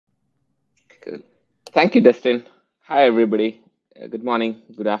Good. Thank you, Dustin. Hi, everybody. Good morning,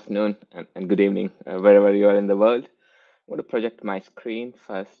 good afternoon, and good evening, wherever you are in the world. I'm going to project my screen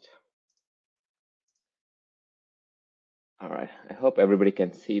first. All right. I hope everybody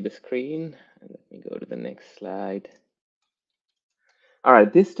can see the screen. And let me go to the next slide. All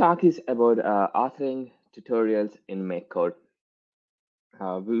right. This talk is about authoring tutorials in MakeCode.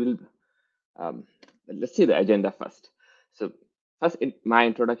 We will um, let's see the agenda first. So first, in my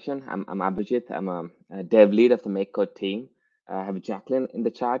introduction, I'm Abhijith. I'm a dev lead of the MakeCode team. I have Jacqueline in the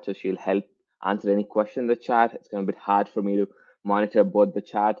chat, so she'll help answer any question in the chat. It's going to be hard for me to monitor both the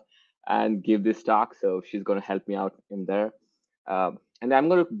chat and give this talk, so she's going to help me out in there. And I'm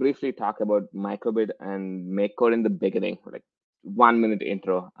going to briefly talk about microbit and MakeCode in the beginning, like 1 minute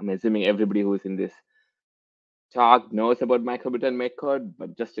intro. I'm assuming everybody who's in this talk knows about microbit and MakeCode,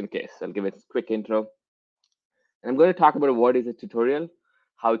 but just in case, I'll give it a quick intro. And I'm going to talk about what is a tutorial,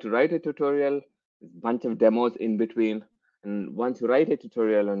 how to write a tutorial, a bunch of demos in between. And once you write a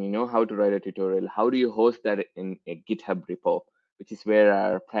tutorial and you know how to write a tutorial, how do you host that in a GitHub repo, which is where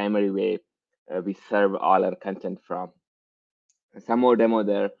our primary way we serve all our content from. And some more demo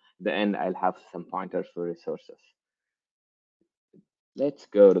there. At the end, I'll have some pointers for resources. Let's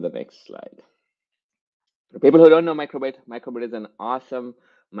go to the next slide. For people who don't know Microbit is an awesome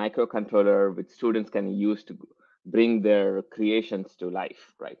microcontroller which students can use to bring their creations to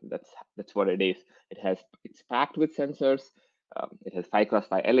life. Right, that's what it is. It's packed with sensors. It has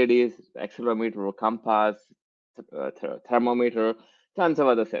 5x5 LEDs, accelerometer, compass, thermometer, tons of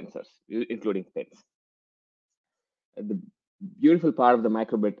other sensors, including pins. The beautiful part of the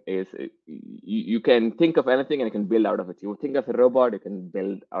microbit is you can think of anything and you can build out of it. You think of a robot, you can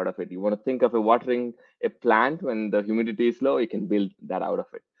build out of it. You want to think of a watering a plant when the humidity is low, you can build that out of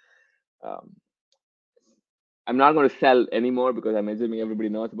it. Um, I'm not going to sell anymore because I'm assuming everybody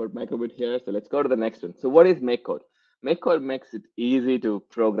knows about microbit here. So let's go to the next one. So what is MakeCode? MakeCode makes it easy to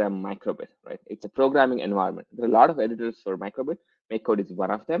program microbit, right? It's a programming environment. There are a lot of editors for microbit. MakeCode is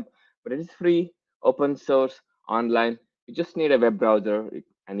one of them, but it is free, open source, online. You just need a web browser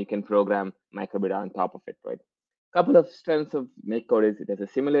and you can program microbit on top of it, right? Couple of strengths of MakeCode is it has a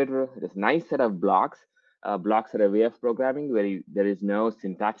simulator, it has a nice set of blocks. Blocks are a way of programming where there is no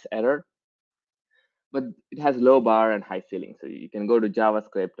syntax error, but it has low bar and high ceiling. So you can go to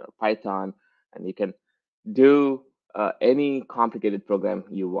JavaScript or Python and you can do any complicated program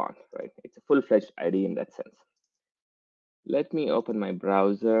you want, right? It's a full-fledged IDE in that sense. Let me open my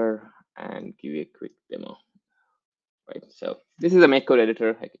browser and give you a quick demo. Right, so this is a MakeCode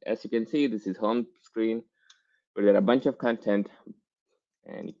editor. As you can see, this is home screen where there are a bunch of content,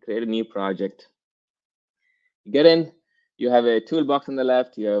 and you create a new project. You get in, you have a toolbox on the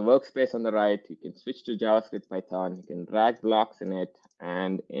left, you have a workspace on the right. You can switch to JavaScript, Python. You can drag blocks in it,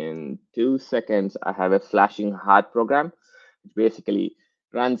 and in 2 seconds, I have a flashing heart program, which basically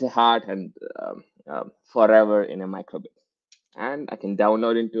runs a heart and forever in a microbit. And I can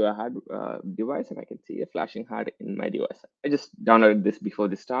download into a hard device, and I can see a flashing heart in my device. I just downloaded this before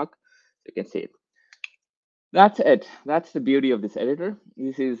this talk, so you can see it. That's it. That's the beauty of this editor.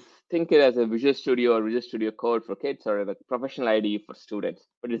 This is, think it as a Visual Studio or Visual Studio Code for kids or a professional IDE for students,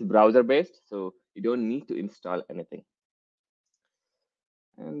 but it's browser based, so you don't need to install anything.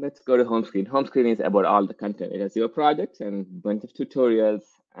 And let's go to home screen. Home screen is about all the content. It has your projects and a bunch of tutorials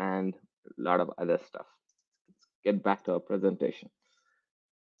and a lot of other stuff. Let's get back to our presentation.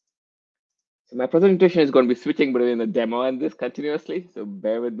 So my presentation is going to be switching between the demo and this continuously. So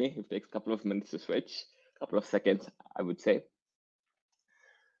bear with me. It takes a couple of minutes to switch, a couple of seconds, I would say.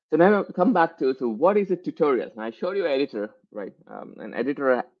 So now I'll come back to, so what is a tutorial? Now I showed you an editor, right? An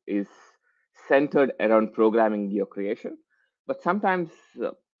editor is centered around programming your creation, but sometimes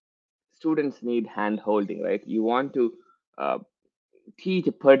students need hand holding, right? You want to uh, teach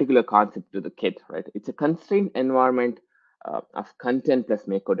a particular concept to the kid, right? It's a constrained environment of content plus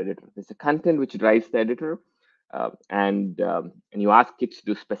MakeCode editor. There's a content which drives the editor, and you ask kids to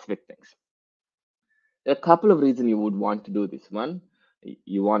do specific things. There are a couple of reasons you would want to do this. One,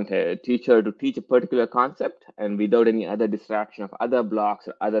 you want a teacher to teach a particular concept and without any other distraction of other blocks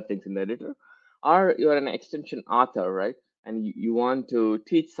or other things in the editor, or you're an extension author, right? And you want to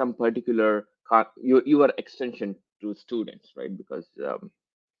teach some particular your extension to students, right? Because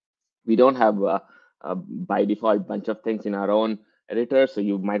we don't have by default bunch of things in our own editor, so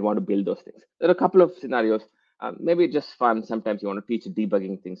you might want to build those things. There are a couple of scenarios. Maybe just fun. Sometimes you want to teach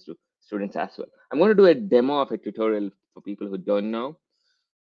debugging things to students as well. I'm going to do a demo of a tutorial for people who don't know.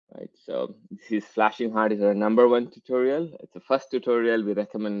 Right, so this is flashing heart is our #1 tutorial. It's the first tutorial we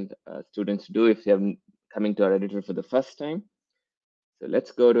recommend students do if they are coming to our editor for the first time. So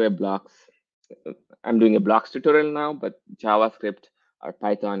let's go to a blocks. I'm doing a blocks tutorial now, but JavaScript or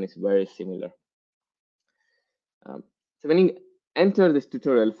Python is very similar. So when you enter this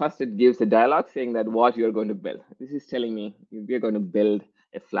tutorial, first it gives a dialog saying that what you're going to build. This is telling me we're going to build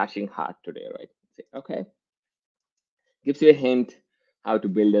a flashing heart today, right? Say, okay. Gives you a hint how to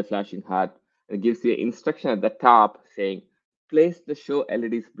build a flashing heart. It gives you an instruction at the top saying, place the show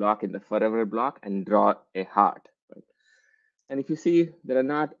LEDs block in the forever block and draw a heart. Right? And if you see, there are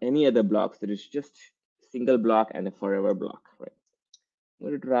not any other blocks. There is just a single block and a forever block. Right? I'm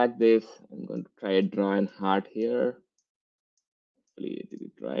going to drag this. I'm going to try to draw a heart here. Hopefully, I did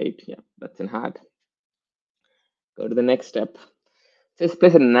it right. Yeah, that's a heart. Go to the next step. Just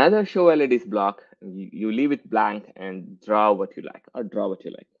place another show LEDs block. And you leave it blank and draw what you like, or draw what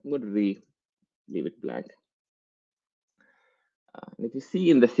you like. I'm going to leave it blank. And if you see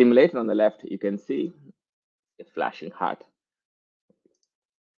in the simulator on the left, you can see a flashing heart.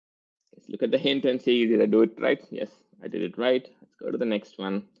 Let's look at the hint and see, did I do it right? Yes, I did it right. Let's go to the next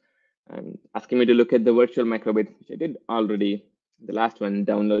one. And asking me to look at the virtual microbit, which I did already. The last one,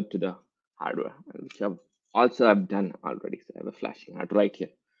 download to the hardware, which I've done already. So I have a flashing heart right here.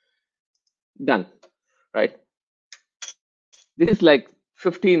 Done, right? This is like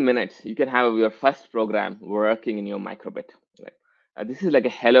 15 minutes. You can have your first program working in your microbit. Right? This is like a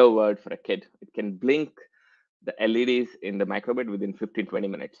hello word for a kid. It can blink the LEDs in the microbit within 15-20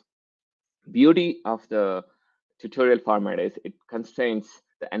 minutes. Beauty of the tutorial format is it constrains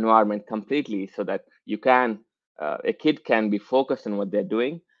the environment completely so that you can, a kid can be focused on what they're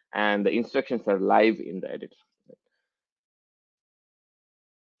doing and the instructions are live in the editor.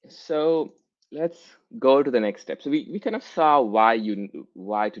 So let's go to the next step. So we kind of saw why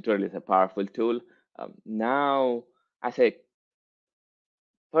tutorial is a powerful tool. Now, as a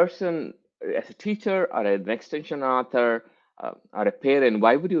person, as a teacher or an extension author or a parent,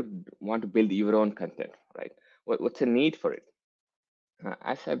 why would you want to build your own content, right? What's the need for it?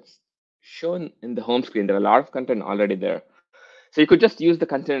 As I've shown in the home screen, there are a lot of content already there. So you could just use the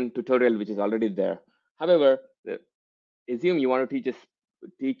content tutorial which is already there. However, assume you want to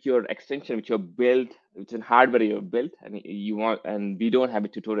teach your extension which you built, which is hardware you built, and we don't have a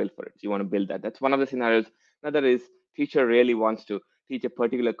tutorial for it. So you want to build that. That's one of the scenarios. Another is teacher really wants to teach a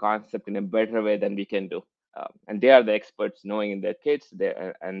particular concept in a better way than we can do, and they are the experts knowing in their kids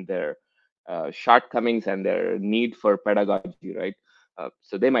and their shortcomings and their need for pedagogy, right?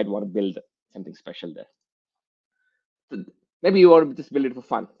 So they might want to build something special there. So maybe you want to just build it for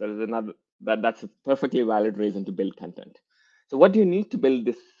fun. There is another that's a perfectly valid reason to build content. So what do you need to build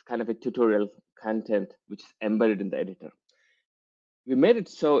this kind of a tutorial content which is embedded in the editor? We made it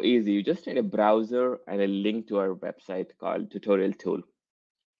so easy. You just need a browser and a link to our website called tutorial tool.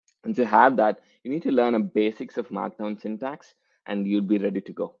 And to have that, you need to learn a basics of Markdown syntax and you'll be ready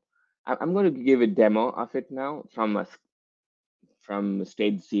to go. I'm going to give a demo of it now from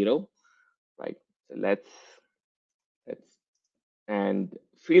stage 0, right? So let's and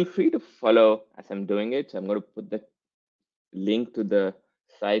feel free to follow as I'm doing it. So I'm going to put the link to the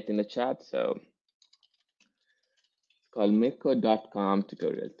site in the chat. So it's called MakeCode.com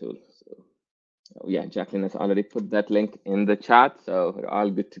tutorial tool. So yeah, Jacqueline has already put that link in the chat. So we're all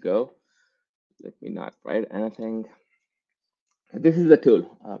good to go. Let me not write anything. This is the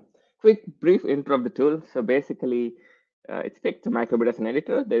tool. Quick brief intro of the tool. So basically, it's picked microbit as an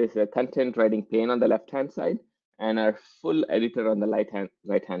editor. There is a content writing pane on the left-hand side and our full editor on the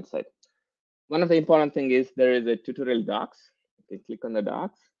right-hand side. One of the important thing is there is a tutorial docs. You can click on the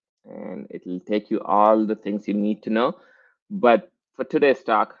docs and it will take you all the things you need to know. But for today's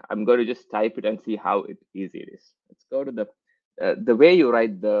talk, I'm going to just type it and see how easy it is. Let's go to the way you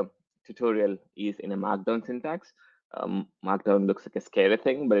write the tutorial is in a Markdown syntax. Markdown looks like a scary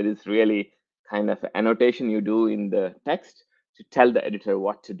thing, but it is really kind of an annotation you do in the text to tell the editor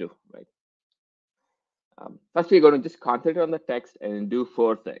what to do, right? First, we're going to just concentrate on the text and do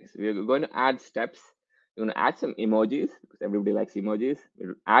 4 things. We're going to add steps. We're going to add some emojis because everybody likes emojis.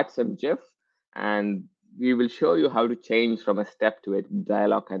 We'll add some GIF, and we will show you how to change from a step to a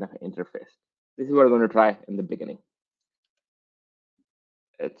dialogue kind of interface. This is what we're going to try in the beginning.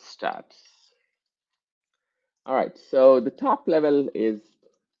 It starts. All right, so the top level is,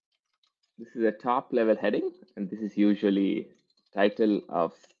 this is a top level heading, and this is usually title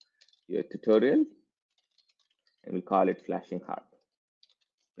of your tutorial, and we call it flashing heart.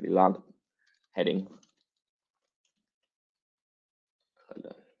 Pretty long heading. Hold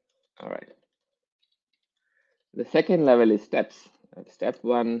on. All right. The second level is steps. Step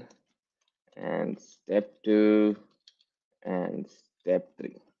 1 and step 2 and step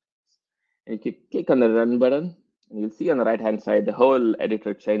 3. And you can click on the run button And you'll see on the right-hand side, the whole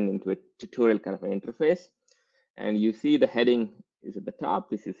editor changed into a tutorial kind of an interface. And you see the heading is at the top.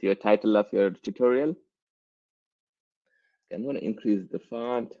 This is your title of your tutorial. I'm going to increase the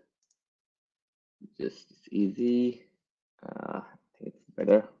font. Just it's easy. I think it's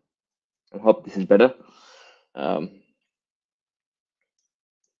better. I hope this is better.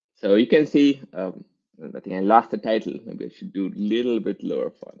 So you can see, I think I lost the title. Maybe I should do a little bit lower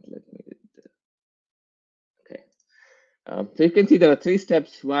font. Let me. Okay. So you can see there are 3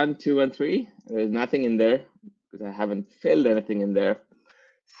 steps, 1, 2, and 3. There's nothing in there because I haven't filled anything in there.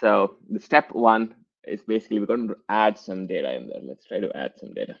 So the step 1 is basically we're going to add some data in there. Let's try to add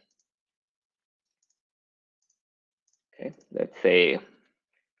some data. Okay, let's say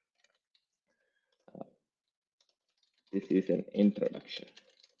this is an introduction,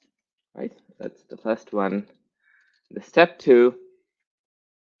 right? That's the first one. The step 2,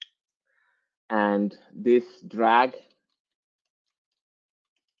 and this drag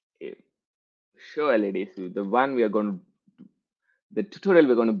show LEDs. The one we are going to, the tutorial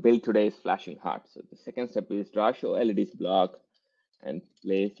we're going to build today is flashing hot. So the second step is draw show LEDs block and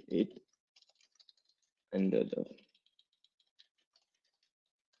place it under the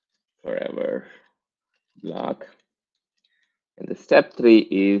forever block. And the step 3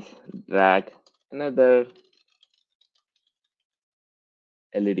 is drag another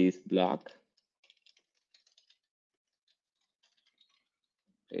LEDs block,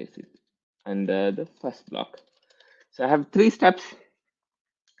 place it under the first block. So I have 3 steps,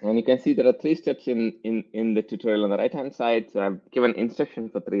 and you can see there are 3 steps in the tutorial on the right hand side. So I've given instruction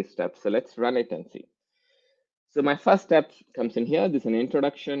for 3 steps. So let's run it and see. So my first step comes in here. This is an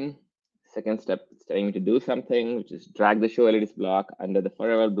introduction. Second step is telling me to do something, which is drag the show LEDs block under the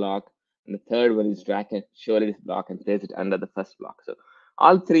forever block. And the third one is drag and show LEDs block and place it under the first block. So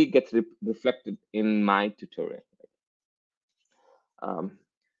all 3 gets reflected in my tutorial.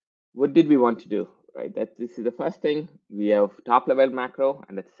 What did we want to do? Right, that this is the first thing. We have top level macro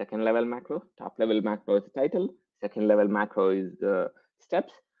and the second level macro. Top level macro is the title. Second level macro is the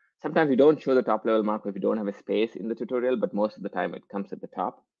steps. Sometimes we don't show the top level macro if you don't have a space in the tutorial, but most of the time it comes at the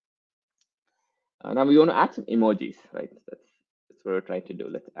top. Now we want to add some emojis, right? That's what we're trying to do.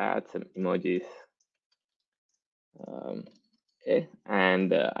 Let's add some emojis. Okay,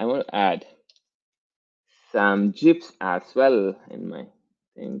 and I want to add some GIFs as well in my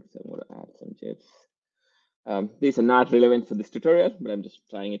thing. So I'm going to add some GIFs. These are not relevant for this tutorial, but I'm just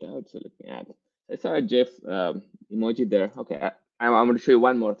trying it out. So let me add. I saw a GIF emoji there. Okay, I'm going to show you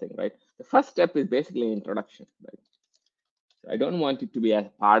one more thing, right? The first step is basically an introduction, right? So I don't want it to be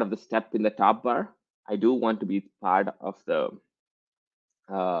a part of the step in the top bar. I do want to be part of the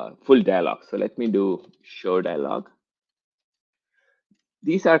full dialog. So let me do show dialog.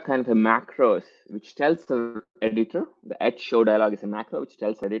 These are kind of a macros which tells the editor, the edge show dialog is a macro which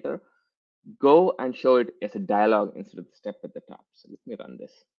tells the editor, go and show it as a dialog instead of the step at the top. So let me run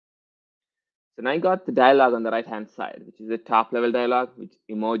this. So now I got the dialog on the right hand side, which is the top level dialog with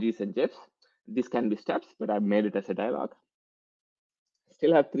emojis and GIFs. This can be steps, but I've made it as a dialog.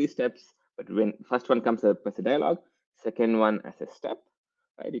 Still have 3 steps, but when first one comes up as a dialog, second one as a step,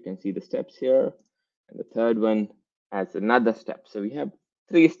 right? You can see the steps here, and the third one as another step. So we have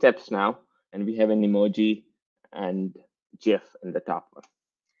 3 steps now, and we have an emoji and GIF in the top one.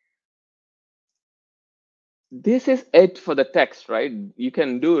 This is it for the text, right? You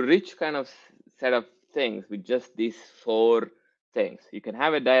can do rich kind of set of things with just these 4 things. You can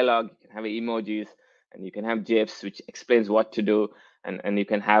have a dialogue, you can have emojis, and you can have GIFs, which explains what to do, and you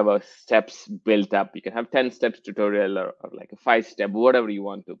can have a steps built up. You can have 10 steps tutorial or like a 5-step, whatever you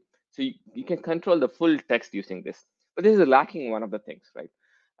want to. So you can control the full text using this. But this is lacking one of the things, right?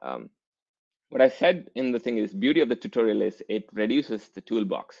 What I said in the thing is beauty of the tutorial is it reduces the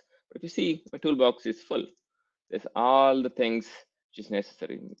toolbox. But if you see, my toolbox is full. There's all the things which is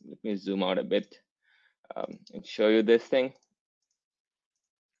necessary. Let me zoom out a bit and show you this thing,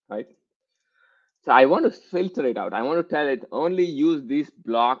 right? So I want to filter it out. I want to tell it only use these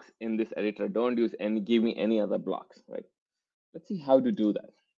blocks in this editor. Don't use any, give me any other blocks, right? Let's see how to do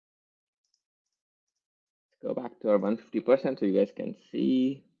that. Let's go back to our 150% so you guys can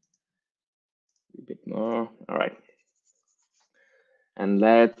see a bit more. All right. And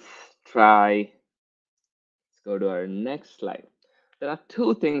let's try, let's go to our next slide. There are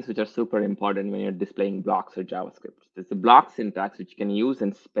 2 things which are super important when you're displaying blocks or JavaScript. There's the block syntax, which you can use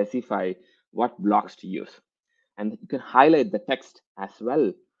and specify what blocks to use. And you can highlight the text as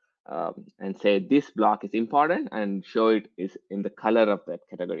well and say this block is important and show it is in the color of that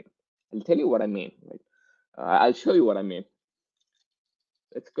category. I'll tell you what I mean. Right? I'll show you what I mean.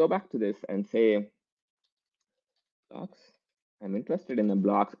 Let's go back to this and say, blocks. I'm interested in the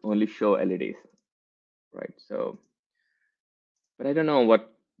blocks only show LEDs, right? So, but I don't know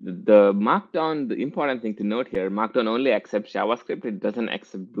what the Markdown, the important thing to note here, Markdown only accepts JavaScript. It doesn't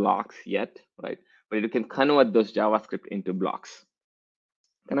accept blocks yet, right? But you can convert those JavaScript into blocks.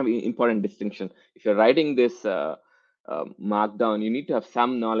 Kind of important distinction. If you're writing this Markdown, you need to have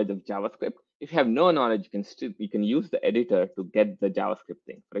some knowledge of JavaScript. If you have no knowledge, you can use the editor to get the JavaScript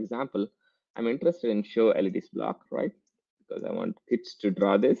thing. For example, I'm interested in show LEDs block, right? Because I want kids to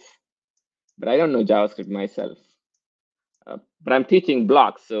draw this, but I don't know JavaScript myself. But I'm teaching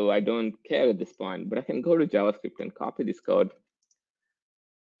blocks, so I don't care at this point. But I can go to JavaScript and copy this code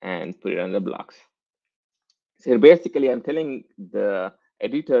and put it on the blocks. So basically, I'm telling the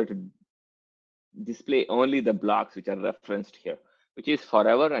editor to display only the blocks which are referenced here, which is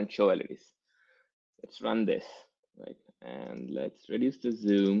forever and show LEDs. Let's run this, right? And let's reduce the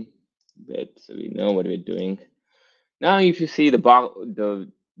zoom a bit so we know what we're doing. Now, if you see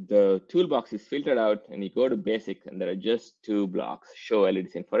the toolbox is filtered out and you go to basic and there are just two blocks, show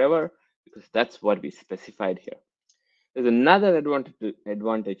LEDs in forever, because that's what we specified here. There's another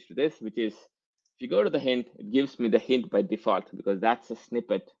advantage to this, which is if you go to the hint, it gives me the hint by default because that's a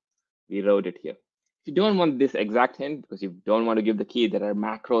snippet. We wrote it here. If you don't want this exact hint because you don't want to give the key, there are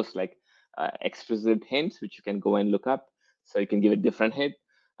macros like explicit hints, which you can go and look up. So you can give a different hint.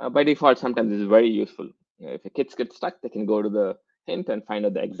 By default, sometimes this is very useful. If your kids get stuck, they can go to the hint and find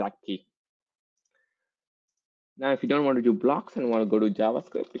out the exact key. Now, if you don't want to do blocks and want to go to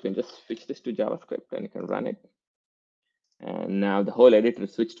JavaScript, you can just switch this to JavaScript and you can run it. And now the whole editor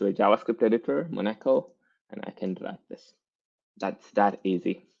switched to a JavaScript editor, Monaco, and I can drag this. That's that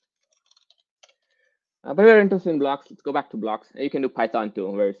easy. But we're interested in blocks. Let's go back to blocks. You can do Python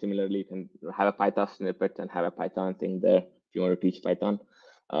too, very similarly. You can have a Python snippet and have a Python thing there if you want to teach Python.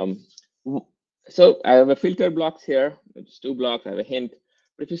 So I have a filtered blocks here. It's two blocks. I have a hint.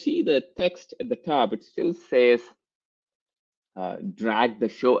 But if you see the text at the top, it still says drag the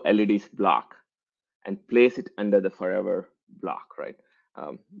show LEDs block and place it under the forever block, right?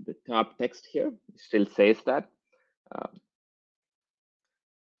 The top text here still says that.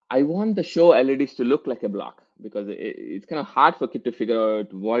 I want the show LEDs to look like a block because it's kind of hard for kids to figure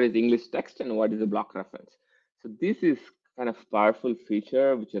out what is English text and what is a block reference. So this is kind of powerful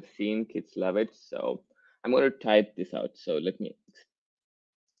feature which I've seen kids love it. So I'm going to type this out. So let me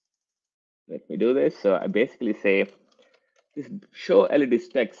do this. So I basically say this show LEDs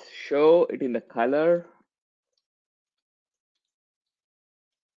text, show it in the color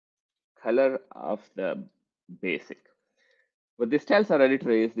of the basic. What this tells our editor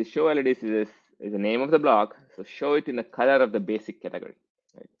is the show LEDs is the name of the block. So show it in the color of the basic category.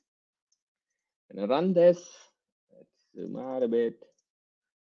 Right? And I run this. Let's zoom out a bit.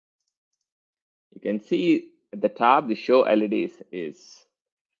 You can see at the top, the show LEDs is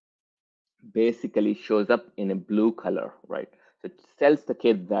basically shows up in a blue color, right? So it tells the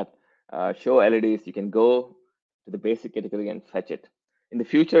kid that show LEDs, you can go to the basic category and fetch it. In the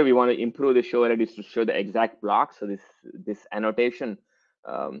future, we want to improve the show LEDs to show the exact block. So this annotation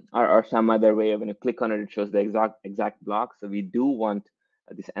or some other way when you click on it, it shows the exact block. So we do want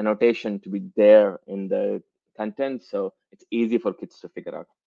this annotation to be there in the content, so it's easy for kids to figure out.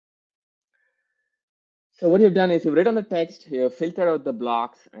 So what you've done is you've written the text, you've filtered out the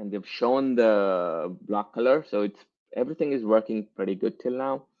blocks, and you've shown the block color. So everything is working pretty good till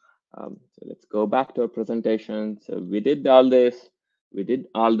now. So let's go back to our presentation. So we did all this. We did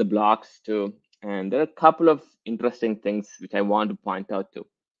all the blocks too. And there are a couple of interesting things which I want to point out too.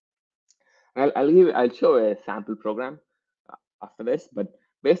 I'll show a sample program after this, but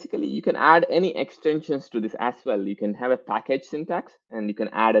basically you can add any extensions to this as well. You can have a package syntax and you can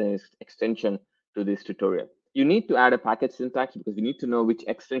add an extension to this tutorial. You need to add a package syntax because you need to know which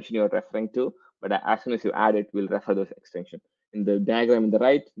extension you're referring to, but as soon as you add it, we'll refer those extension. In the diagram on the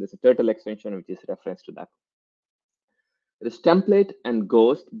right, there's a turtle extension, which is reference to that. There's template and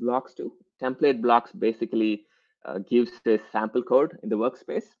ghost blocks too. Template blocks basically gives a sample code in the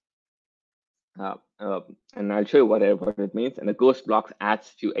workspace. And I'll show you what it means. And the ghost blocks adds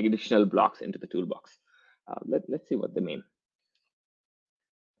few additional blocks into the toolbox. Let's see what they mean.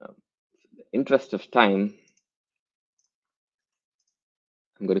 In the interest of time,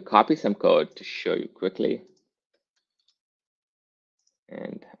 I'm going to copy some code to show you quickly.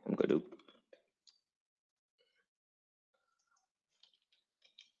 And I'm going to,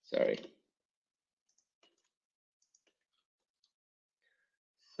 sorry.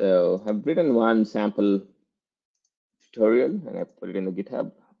 So I've written one sample tutorial and I put it in the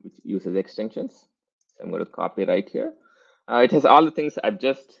GitHub, which uses extensions. So I'm going to copy right here. It has all the things I've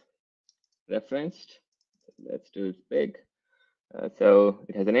just referenced. let's do it big. So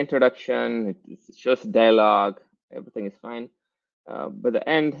it has an introduction, it shows dialogue, everything is fine. But the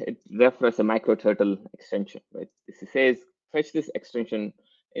end, it refers a MicroTurtle extension, right? This says fetch this extension.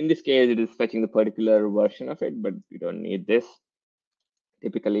 In this case, it is fetching the particular version of it, but we don't need this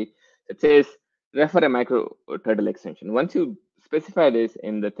typically. It says refer a MicroTurtle extension. Once you specify this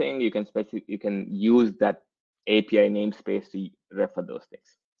in the thing, you can use that API namespace to refer those things.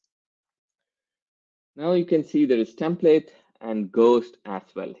 Now you can see there is template and ghost as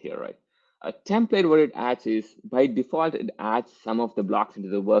well here, right? A template, what it adds is, by default, it adds some of the blocks into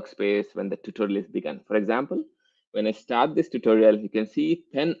the workspace when the tutorial is begun. For example, when I start this tutorial, you can see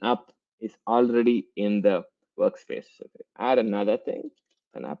pen up is already in the workspace. So if I add another thing,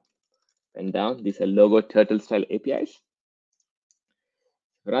 pen up, pen down, these are logo turtle style APIs.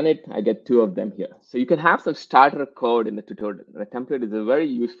 Run it, I get 2 of them here. So you can have some starter code in the tutorial. The template is a very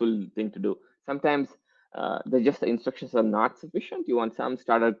useful thing to do. Sometimes the instructions are not sufficient. You want some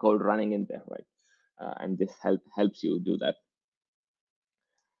starter code running in there, right? And this helps you do that.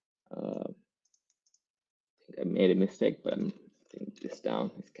 I think I made a mistake, but I'm putting this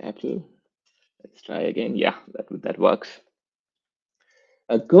down as capital. Let's try again. Yeah, that works.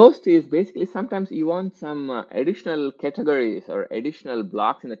 A ghost is basically sometimes you want some additional categories or additional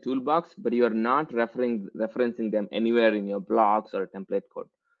blocks in the toolbox, but you are not referencing them anywhere in your blocks or template code.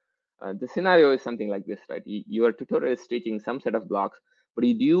 The scenario is something like this, right? Your tutorial is teaching some set of blocks, but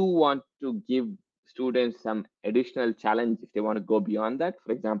you do want to give students some additional challenge if they want to go beyond that.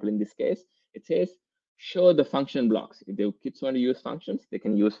 For example, in this case, it says show the function blocks. If the kids want to use functions, they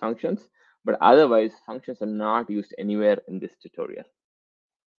can use functions, but otherwise functions are not used anywhere in this tutorial.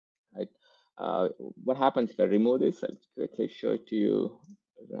 Right? What happens if I remove this? I'll quickly show it to you.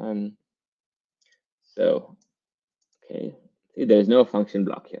 Run. So, okay, see, there's no function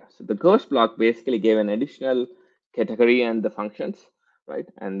block here. So the ghost block basically gave an additional category and the functions, right?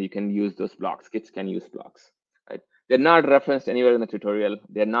 And you can use those blocks. Kids can use blocks, right? They're not referenced anywhere in the tutorial.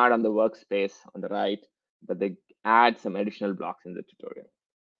 They're not on the workspace on the right, but they add some additional blocks in the tutorial.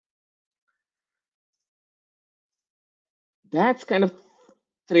 That's kind of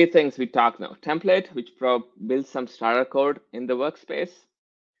 3 things we talked now. Template, which builds some starter code in the workspace.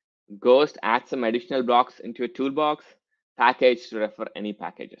 Ghost adds some additional blocks into a toolbox. Package to refer any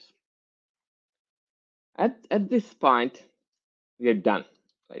packages. At this point, we are done.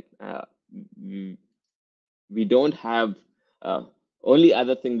 Right? We don't have only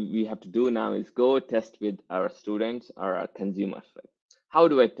other thing we have to do now is go test with our students or our consumers. Right? How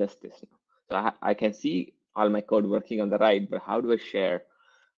do I test this now? So I can see all my code working on the right, but how do I share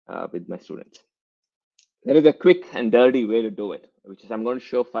with my students? There is a quick and dirty way to do it, which is I'm going to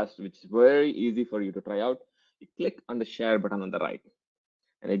show first, which is very easy for you to try out. You click on the share button on the right,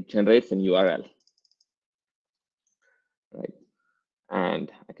 and it generates an URL. Right?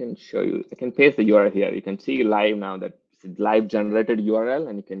 And I can show you, I can paste the URL here. You can see live now that it's a live generated URL,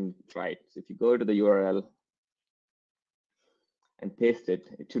 and you can try it. So if you go to the URL and paste it,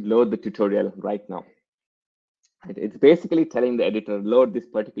 it should load the tutorial right now. It's basically telling the editor, load this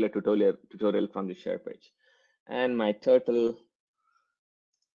particular tutorial from the share page. And my turtle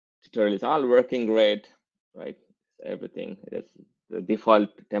tutorial is all working great, right? Everything, it is the default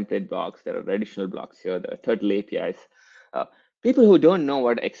template blocks. There are additional blocks here. There are turtle APIs. People who don't know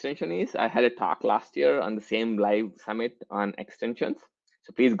what extension is, I had a talk last year on the same live summit on extensions.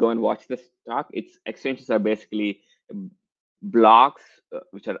 So please go and watch this talk. Its extensions are basically blocks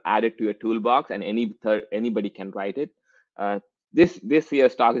which are added to your toolbox, and anybody can write it. This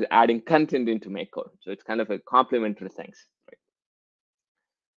year's talk is adding content into MakeCode. So it's kind of a complementary things. Right?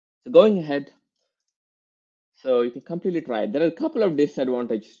 So going ahead, so you can completely try it. There are a couple of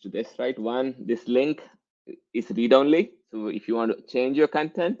disadvantages to this, right? One, this link is read-only. So if you want to change your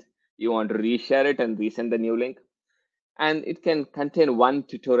content, you want to reshare it and resend the new link. And it can contain 1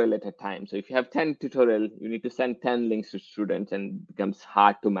 tutorial at a time. So if you have 10 tutorial, you need to send 10 links to students, and it becomes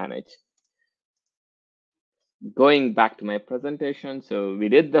hard to manage. Going back to my presentation, so we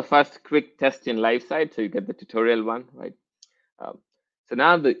did the first quick test in live site. So you get the tutorial one, right? So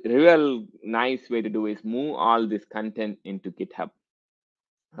now the real nice way to do is move all this content into GitHub,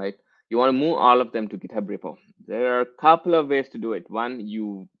 right? You want to move all of them to GitHub repo. There are a couple of ways to do it. One,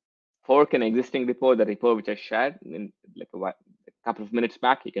 you fork an existing repo, the repo which I shared in like a couple of minutes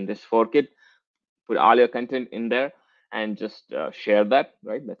back. You can just fork it, put all your content in there, and just share that,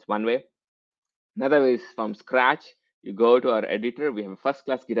 right? That's one way. Another way is from scratch. You go to our editor. We have a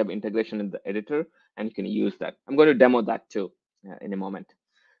first-class GitHub integration in the editor, and you can use that. I'm going to demo that too in a moment.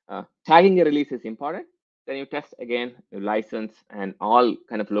 Tagging a release is important. then you test again, you license, and all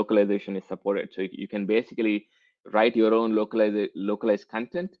kind of localization is supported. So you can basically write your own localized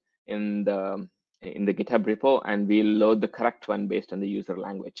content in the GitHub repo, and we'll load the correct one based on the user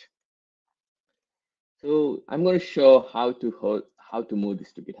language. So I'm going to show how to move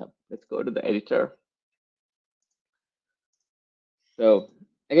this to GitHub. Let's go to the editor. So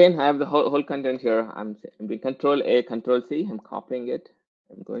again, I have the whole content here. I'm doing Control A, Control C. I'm copying it.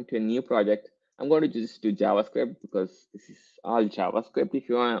 I'm going to a new project. I'm going to just do JavaScript because this is all JavaScript. If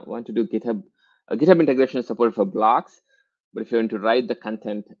you want to do GitHub, GitHub integration is supported for blocks, but if you want to write the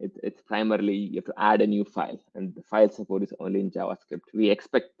content, it's primarily you have to add a new file, and the file support is only in JavaScript.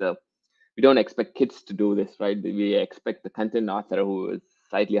 We don't expect kids to do this, right? We expect the content author who is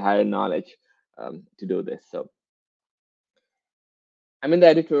slightly higher knowledge to do this. So I'm in the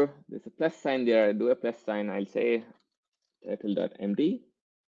editor. There's a plus sign there. I do a plus sign. I'll say title.md.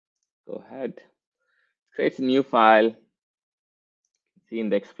 Go ahead. Creates a new file. See in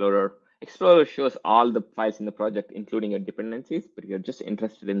the Explorer. Explorer shows all the files in the project, including your dependencies, but you're just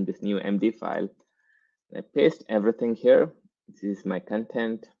interested in this new MD file. I paste everything here. This is my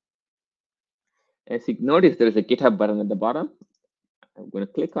content. As you notice, there is a GitHub button at the bottom. I'm going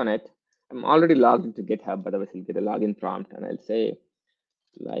to click on it. I'm already logged into GitHub, but otherwise you'll get a login prompt, and I'll say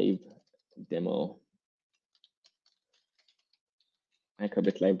live demo.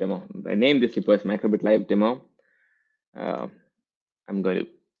 Microbit live demo. I named this repo as Microbit live demo. I'm going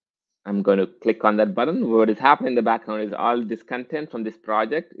to click on that button. What is happening in the background is all this content from this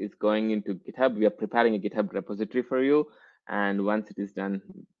project is going into GitHub. We are preparing a GitHub repository for you, and once it is done,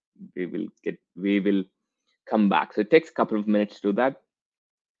 we will come back. So it takes a couple of minutes to do that.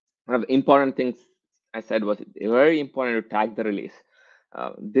 One of the important things I said was very important to tag the release.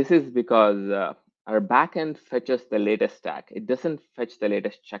 This is because our backend fetches the latest tag. It doesn't fetch the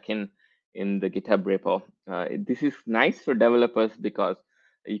latest check-in in the GitHub repo. This is nice for developers because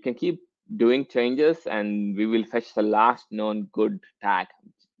you can keep doing changes and we will fetch the last known good tag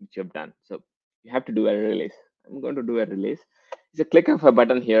which you've done. So you have to do a release. I'm going to do a release. It's a click of a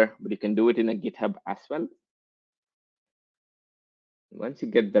button here, but you can do it in a GitHub as well. Once you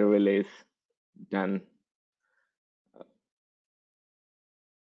get the release done,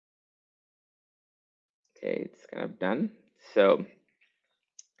 okay, it's kind of done. So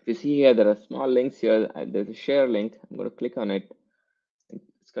if you see here, there are small links here. There's a share link. I'm going to click on it.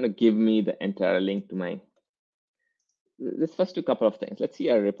 It's going to give me the entire link to my. Let's first do a couple of things. Let's see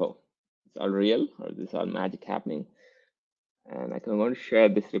our repo. It's all real, or is this all magic happening? And I'm going to share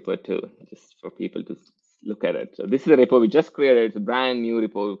this repo too, just for people to look at it. So this is a repo we just created. It's a brand new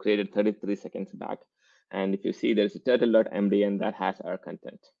repo we created 33 seconds back. And if you see, there's a turtle.md, and that has our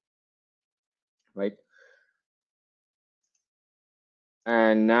content, right?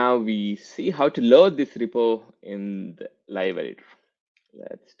 And now we see how to load this repo in the live editor.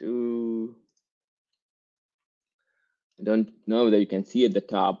 Let's do. I don't know that you can see at the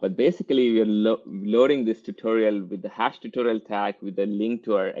top, but basically we're loading this tutorial with the hash tutorial tag with the link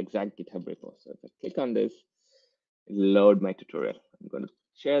to our exact GitHub repo. So if I click on this, load my tutorial. I'm going to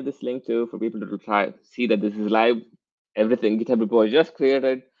share this link too for people to try see that this is live. Everything GitHub repo is just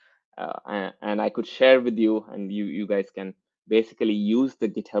created, and I could share with you, and you guys can basically use the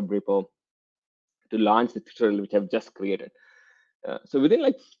GitHub repo to launch the tutorial which I've just created. So within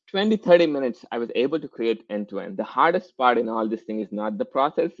like 20-30 minutes, I was able to create end-to-end. The hardest part in all this thing is not the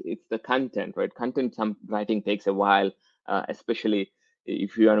process, it's the content, right? Content writing takes a while, especially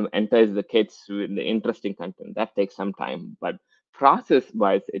if you want to entice the kids with the interesting content. That takes some time, but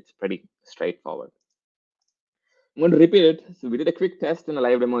process-wise, it's pretty straightforward. I'm going to repeat it. So we did a quick test in a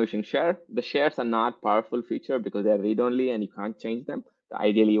live demo using share. The shares are not powerful feature because they're read-only and you can't change them. So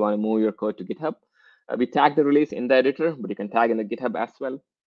ideally, you want to move your code to GitHub. We tagged the release in the editor, but you can tag in the GitHub as well.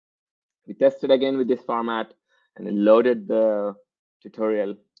 We tested again with this format and then loaded the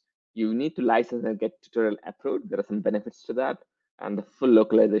tutorial. You need to license and get tutorial approved. There are some benefits to that. And the full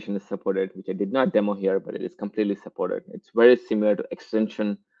localization is supported, which I did not demo here, but it is completely supported. It's very similar to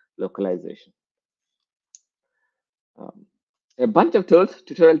extension localization. A bunch of tools.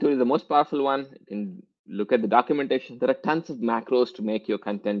 Tutorial tool is the most powerful one. You can look at the documentation. There are tons of macros to make your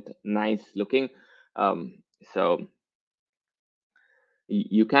content nice looking. So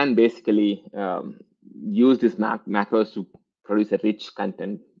you can basically use these macros to produce a rich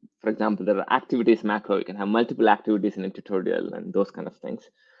content. For example, there are activities macro. You can have multiple activities in a tutorial and those kind of things.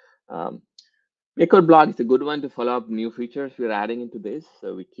 MakeCode blog is a good one to follow up new features we're adding into this.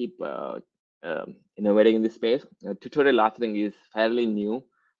 So we keep innovating in this space. Tutorial authoring is fairly new.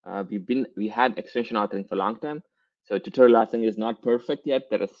 We had extension authoring for a long time. So tutorial authoring is not perfect yet.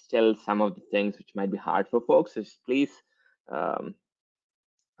 There are still some of the things which might be hard for folks. So please,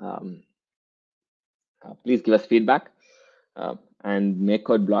 please give us feedback. And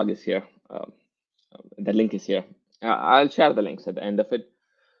MakeCode blog is here. The link is here. I'll share the links at the end of it.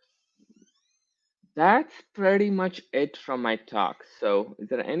 That's pretty much it from my talk. So is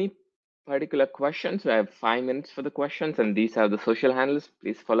there any particular questions? I have 5 minutes for the questions, and these are the social handles.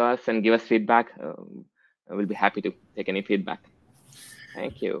 Please follow us and give us feedback. I will be happy to take any feedback.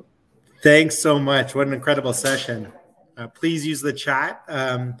 Thank you. Thanks so much. What an incredible session. Please use the chat.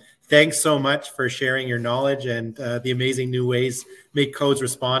 Thanks so much for sharing your knowledge and the amazing new ways MakeCode's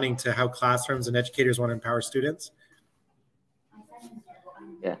responding to how classrooms and educators want to empower students.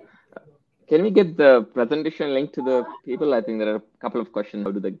 Yeah. Can we get the presentation link to the people? I think there are a couple of questions.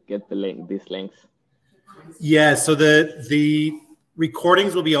 How do they get the link, these links? Yeah, so the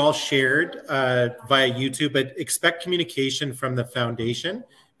recordings will be all shared via YouTube, but expect communication from the foundation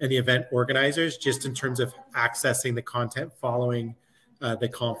and the event organizers just in terms of accessing the content following the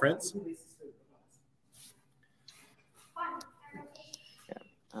conference.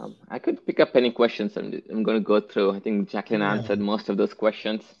 Yeah. I could pick up any questions. I'm going to go through. I think Jacqueline answered most of those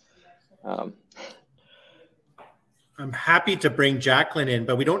questions. I'm happy to bring Jacqueline in,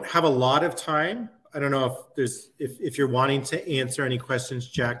 but we don't have a lot of time. I don't know if there's if you're wanting to answer any questions,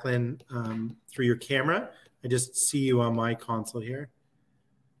 Jacqueline, through your camera. I just see you on my console here.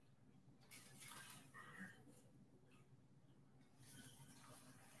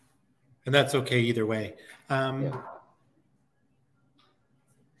 And that's okay either way.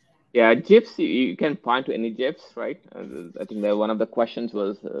 Yeah, GIFs, you can point to any GIFs, right? I think that one of the questions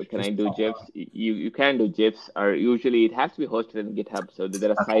was, can I do GIFs? You can do GIFs, or usually it has to be hosted in GitHub, so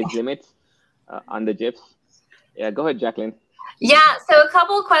there are size limits on the GIFs. Yeah, go ahead, Jacqueline. Yeah, so a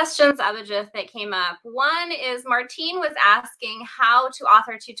couple of questions, Abhijith, that came up. One is Martine was asking how to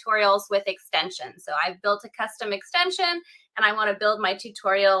author tutorials with extensions. So I've built a custom extension and I want to build my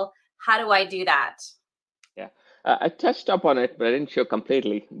tutorial. How do I do that? Yeah, I touched up on it, but I didn't show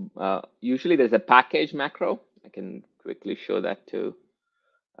completely. Usually there's a package macro. I can quickly show that too.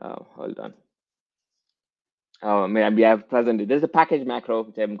 Hold on. Oh, maybe I've presented. There's a package macro,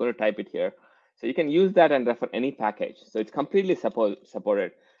 which I'm going to type it here. So you can use that and refer any package. So it's completely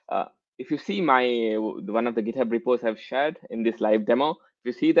supported. If you see one of the GitHub repos I've shared in this live demo, if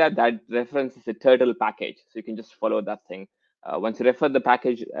you see that references a turtle package. So you can just follow that thing. Once you refer the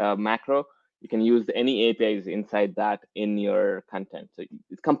package macro, you can use any APIs inside that in your content. So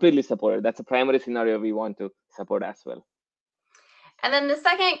it's completely supported. That's a primary scenario we want to support as well. And then the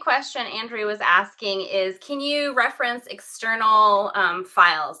second question Andrew was asking is, can you reference external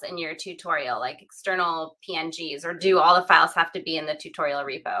files in your tutorial, like external PNGs, or do all the files have to be in the tutorial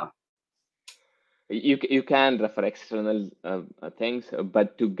repo? You can refer external things,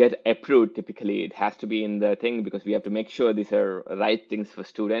 but to get approved, typically it has to be in the thing because we have to make sure these are right things for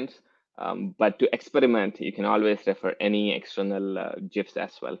students. But to experiment, you can always refer any external GIFs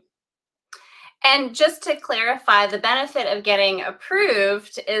as well. And just to clarify, the benefit of getting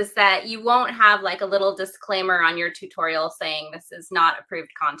approved is that you won't have like a little disclaimer on your tutorial saying this is not approved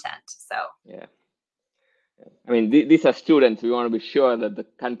content. So yeah. I mean, these are students. We want to be sure that the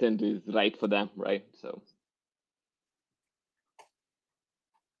content is right for them, right? So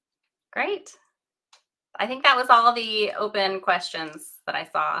great. I think that was all the open questions that I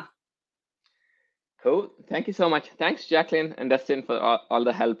saw. Cool. Thank you so much. Thanks, Jacqueline and Dustin, for all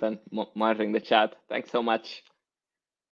the help and monitoring the chat. Thanks so much.